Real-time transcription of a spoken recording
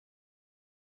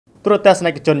ត្រួតទស្ស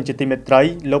និកជនជាទីមេត្រី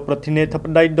លោកប្រធានាធិប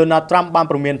តី Donald Trump បាន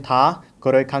ព្រមានថាកូ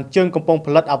រ៉េខាងជើងកំពុងផ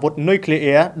លិតអាវុធនុយក្លេ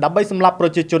អ៊ែរដើម្បីសម្លាប់ប្រ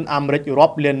ជាជនអាមេរិករា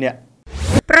ប់លាននាក់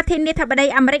ប្រធានាធិបតី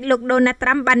អាមេរិកលោក Donald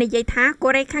Trump បាននិយាយថាកូ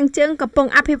រ៉េខាងជើងកំពុង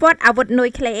អភិវឌ្ឍអាវុធនុយ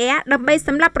ក្លេអ៊ែរដើម្បីស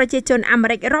ម្លាប់ប្រជាជនអាមេ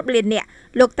រិករាប់លាននាក់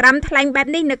លោក Trump ថ្លែងបែប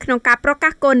នេះនៅក្នុងការប្រកា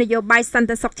សគោលនយោបាយសន្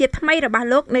តិសុខជាតិថ្មីរបស់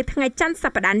លោកនៅថ្ងៃច័ន្ទស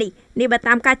ប្តាហ៍នេះបើ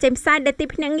តាមការចេញផ្សាយដោយទី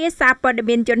ភ្នាក់ងារសារព័ត៌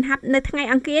មានយន្តហ័ត្ថនៅថ្ងៃ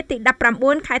អង្គារទី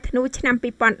19ខែធ្នូឆ្នាំ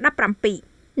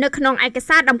2017នៅក្នុងឯក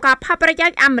សារតម្កល់ផលប្រយោ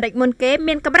ជន៍អាមេរិកមុនគេ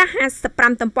មានកម្រាស់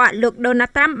55ទំព័រលោក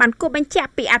Donald Trump បានគូបញ្ជាក់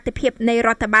ពីអត្ថប្រយោជន៍នៃរ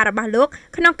ដ្ឋបាលរបស់លោក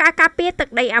ក្នុងការការពារទឹក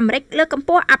ដីអាមេរិកលើកកម្ព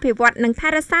ស់អភិវឌ្ឍនិងថែ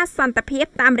រក្សាសន្តិភាព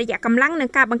តាមរយៈកម្លាំងនិង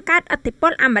ការបង្កើតឥទ្ធិព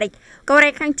លអាមេរិកកូរ៉េ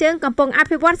ខាងជើងកំពុងអ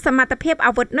ភិវឌ្ឍសមត្ថភាព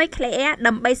អាវុធនុយក្លេអ៊ែរ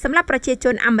ដើម្បីសម្លាប់ប្រជាជ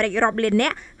នអាមេរិករាប់លាននា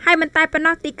ក់ហើយមិនតែប៉ុណ្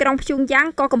ណោះទីក្រុងព្យុងយ៉ាង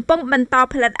ក៏កំពុងបន្ត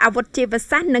ផលិតអាវុធជីវ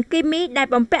សាស្ត្រនិងគីមីដែល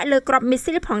បំពាក់លើគ្រាប់មី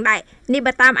ស៊ីលផងដែរនេះ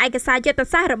បើតាមឯកសារយុទ្ធ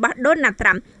សាស្ត្ររបស់ Donald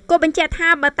Trumpគូបញ្ជាក់ថា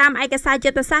បើតាមឯកសារយុ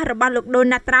ទ្ធសាស្ត្ររបស់លោក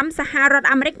Donald Trump សហរដ្ឋ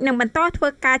អាមេរិកនឹងបន្តធ្វើ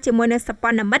ការជាមួយនឹងសម្ព័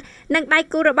ន្ធមិត្តនិងដៃ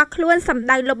គូរបស់ខ្លួនសម្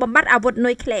ដៅលើបំបត្តិអាវុធ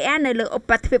នុយក្លេអ៊ែរនៅលើឧ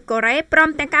បទ្វីបកូរ៉េព្រម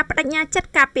ទាំងការបដិញ្ញាចិត្ត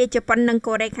ការពារជប៉ុននិង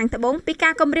កូរ៉េខាងត្បូងពីកា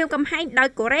រគំរាមកំហែងដោយ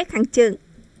កូរ៉េខាងជើង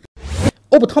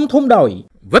ឧបត្ថម្ភធំដោយ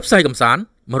Website កំសាន្ត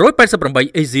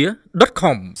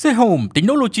 188asia.com Sehome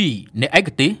Technology អ្នកឯក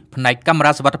ទេសផ្នែកកាមេ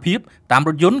រ៉ាសុវត្ថិភាពតាមរ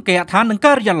ថយន្តគេហដ្ឋាននិង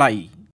ការិយាល័យ